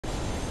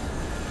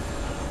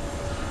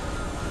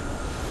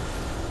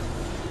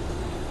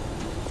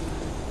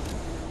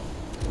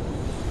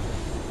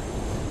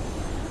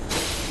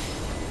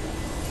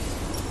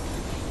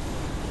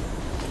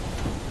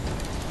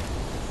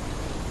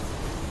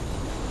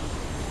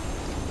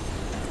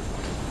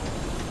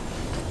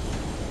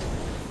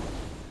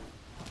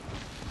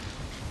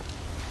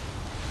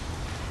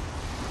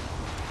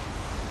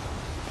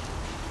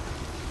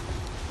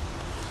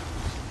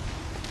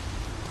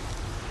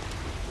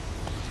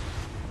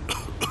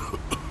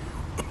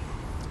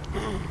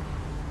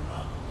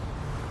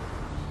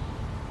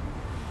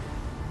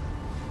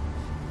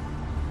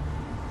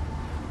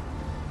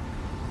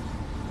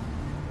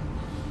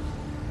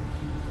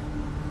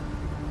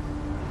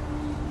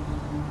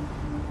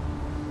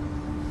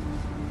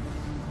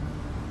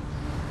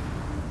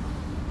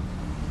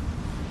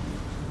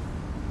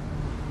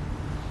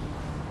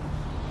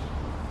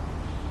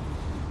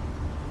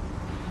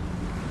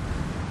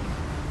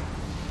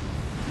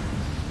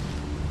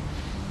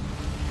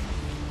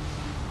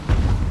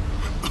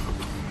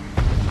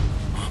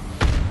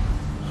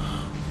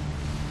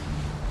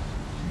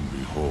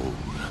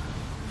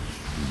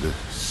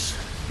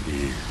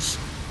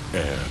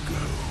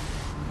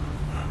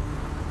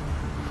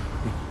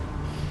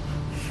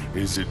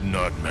Is it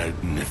not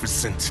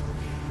magnificent?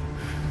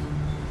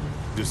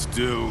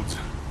 Distilled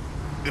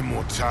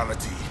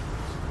immortality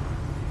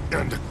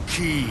and a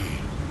key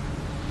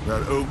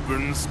that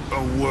opens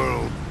a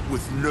world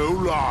with no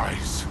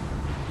lies.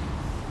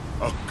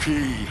 A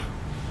key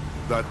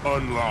that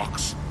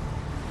unlocks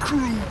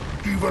true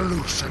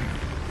evolution.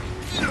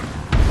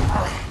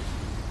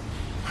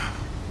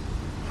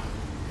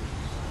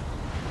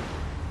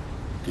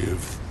 Give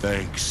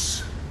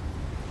thanks.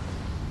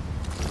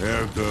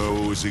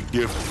 Ergo is a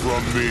gift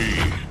from me,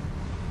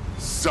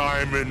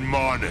 Simon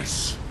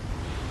Manus,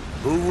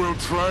 who will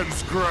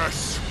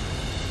transgress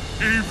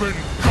even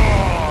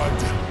God.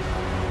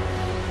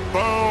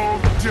 Bow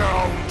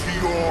down to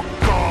your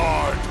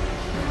God,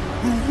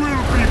 who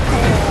will be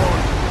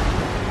born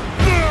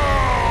now!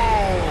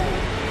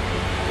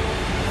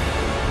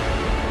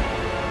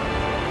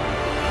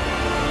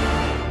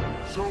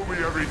 Show me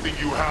everything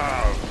you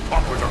have,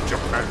 Puppet of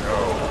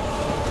Geppetto.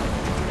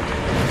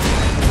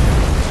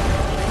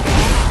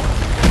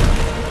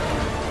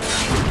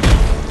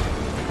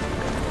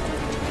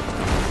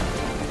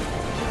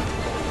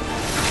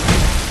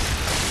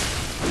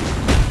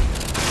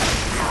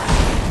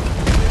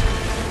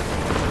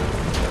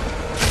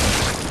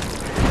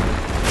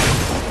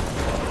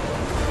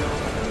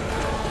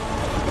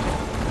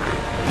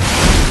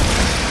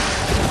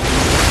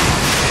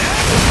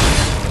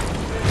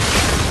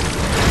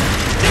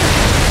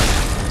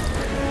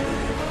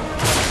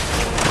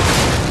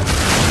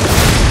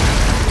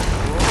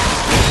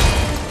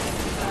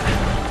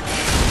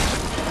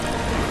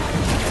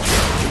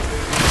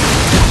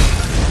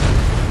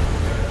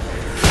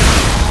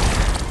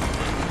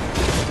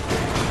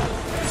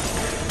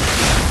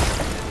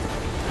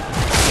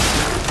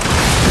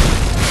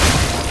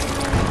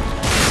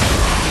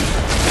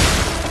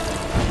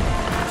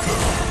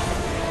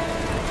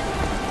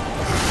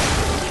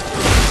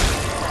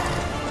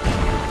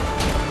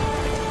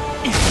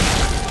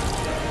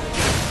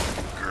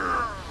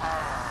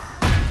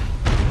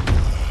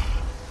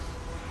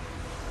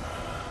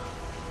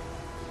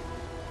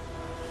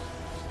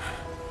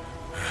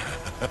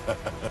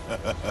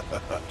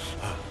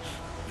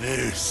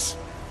 This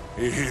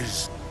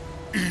is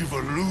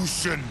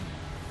evolution.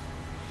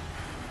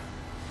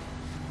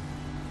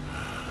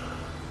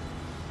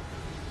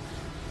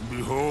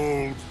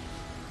 Behold,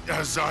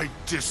 as I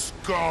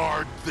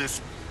discard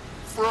this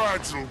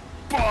fragile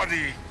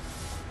body.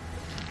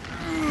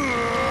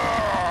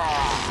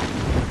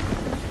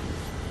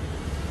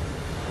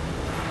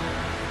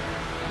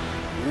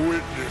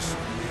 Witness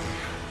me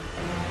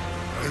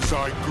as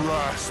I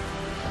grasp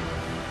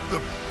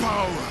the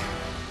power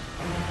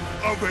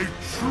of a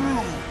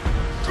true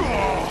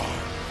God.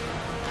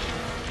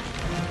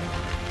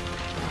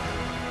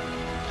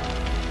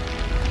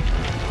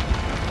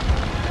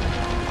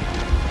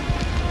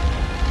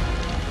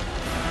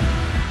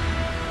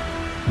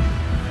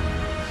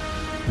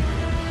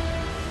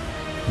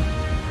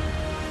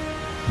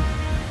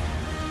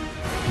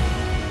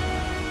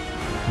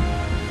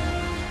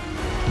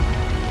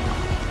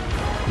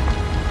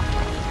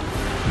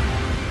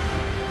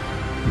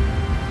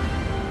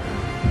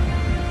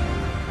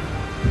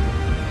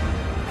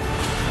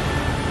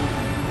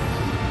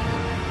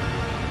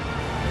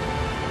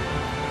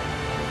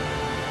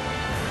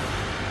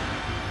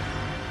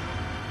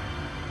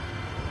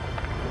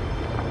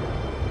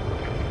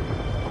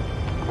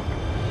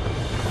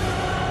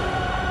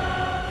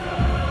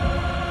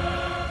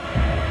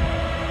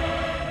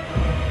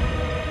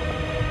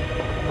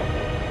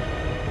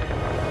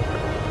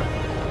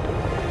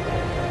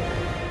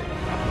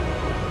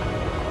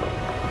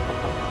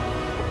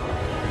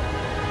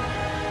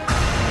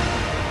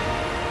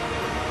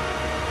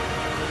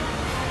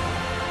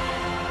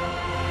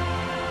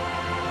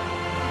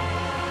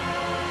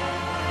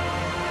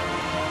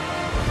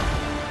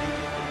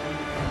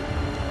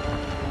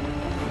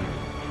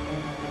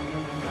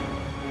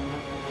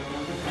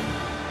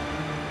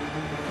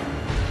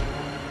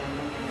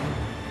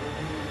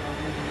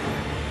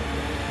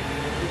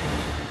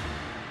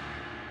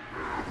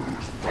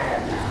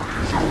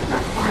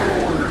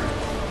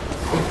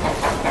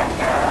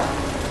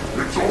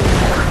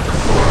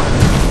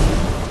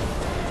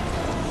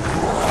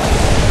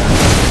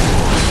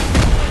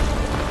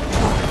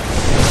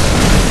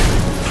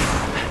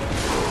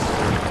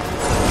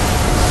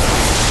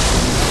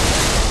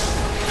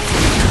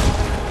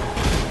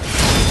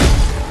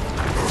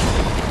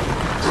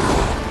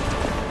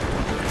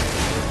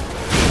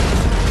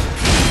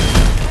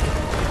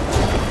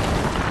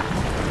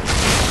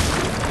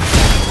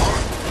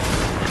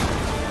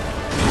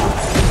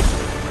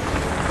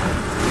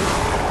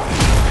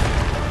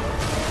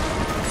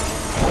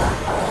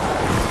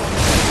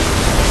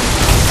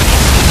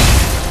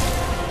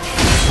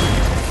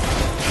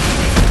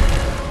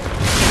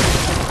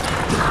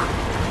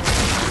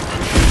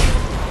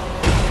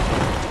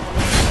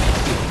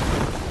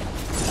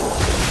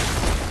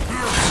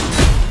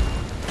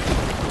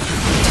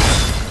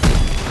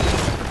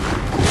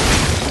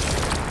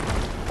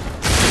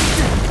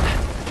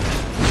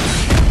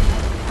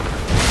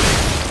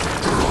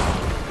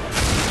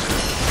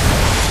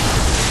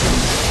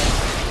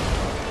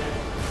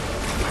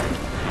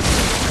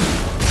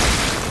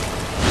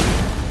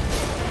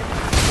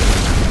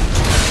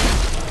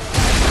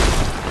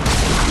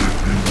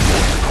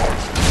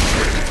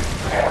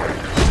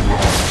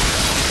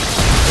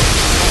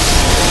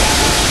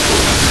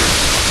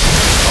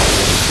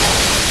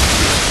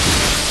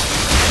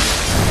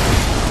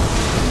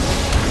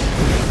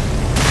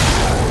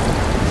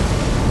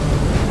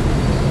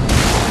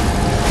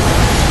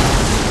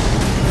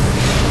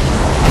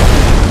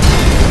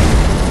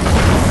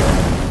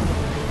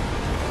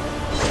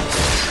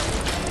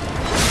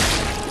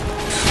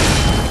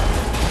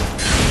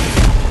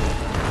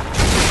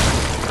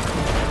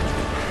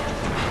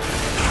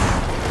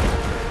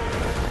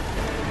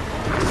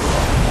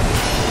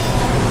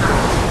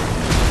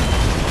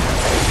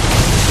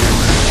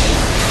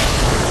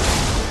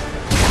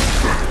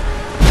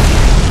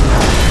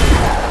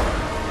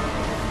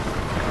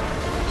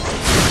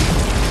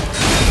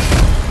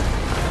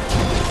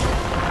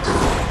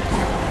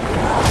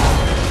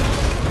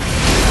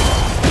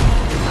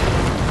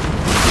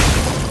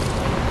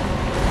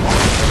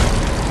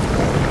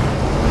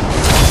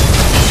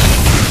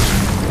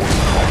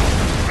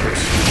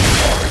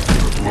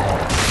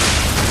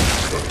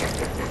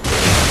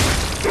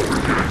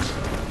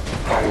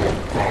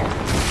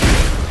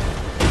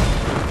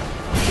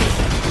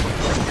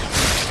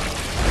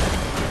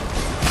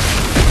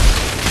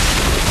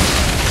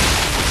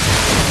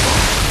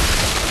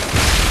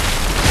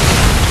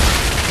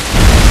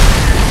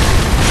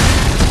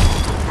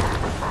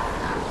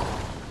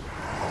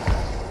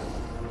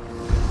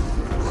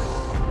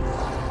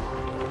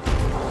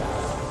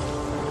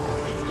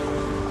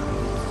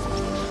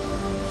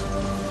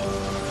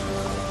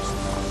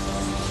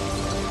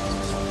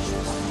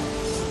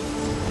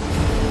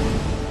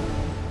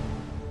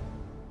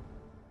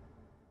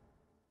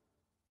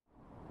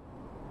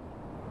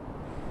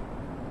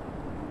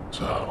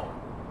 So,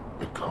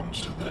 it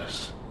comes to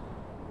this.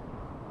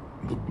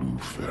 The Blue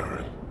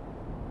Fairy,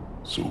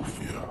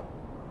 Sophia,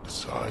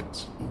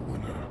 decides the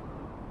winner.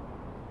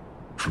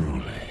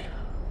 Truly,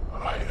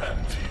 I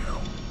envy you.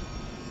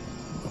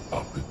 The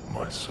puppet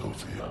my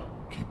Sophia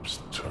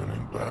keeps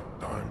turning back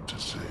time to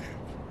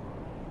save.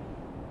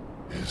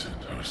 Is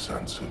it her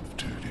sense of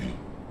duty,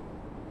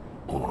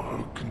 or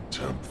her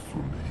contempt for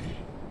me?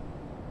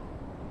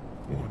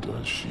 Or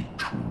does she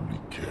truly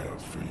care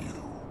for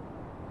you?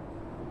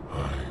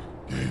 I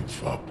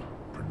gave up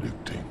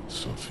predicting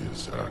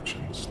Sophia's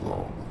actions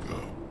long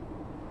ago.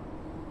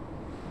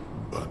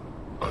 But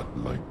I'd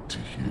like to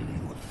hear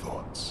your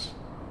thoughts.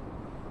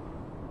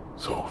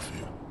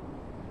 Sophia,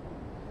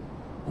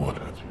 what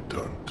have you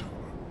done to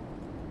her?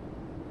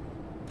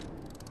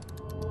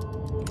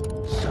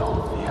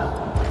 Sophia.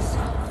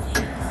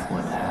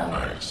 What happened?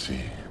 I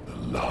see the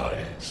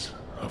lies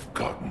have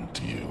gotten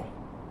to you,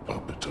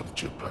 puppet of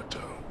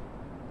Geppetto.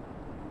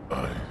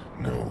 I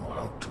know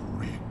how to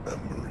read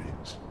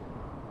memories.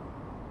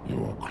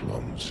 Your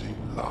clumsy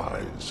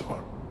lies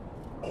are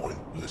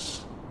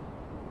pointless.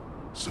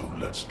 So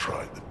let's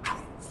try the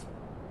truth.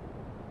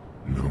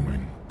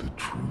 Knowing the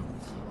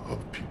truth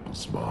of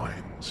people's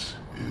minds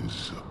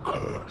is a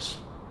curse.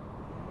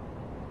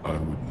 I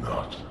would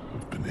not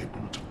have been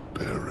able to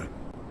bear it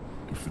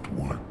if it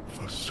weren't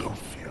for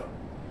Sophia.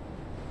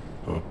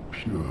 Her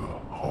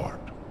pure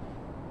heart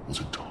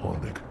was a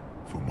tonic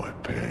for my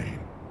pain.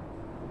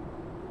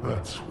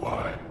 That's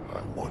why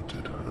I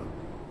wanted her.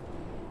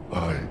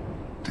 I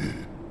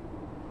did.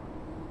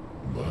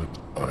 But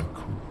I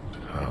couldn't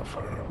have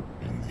her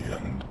in the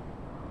end.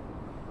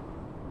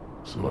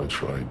 So I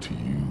tried to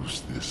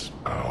use this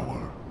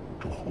power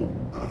to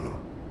hold her.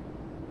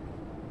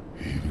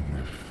 Even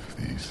if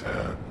these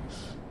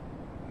hands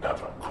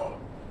never could.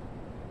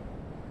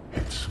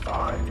 It's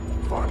fine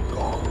if I'm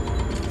gone.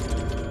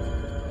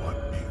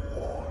 But be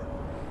warned.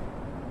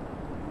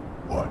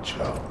 Watch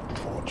out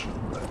for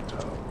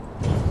Geppetto.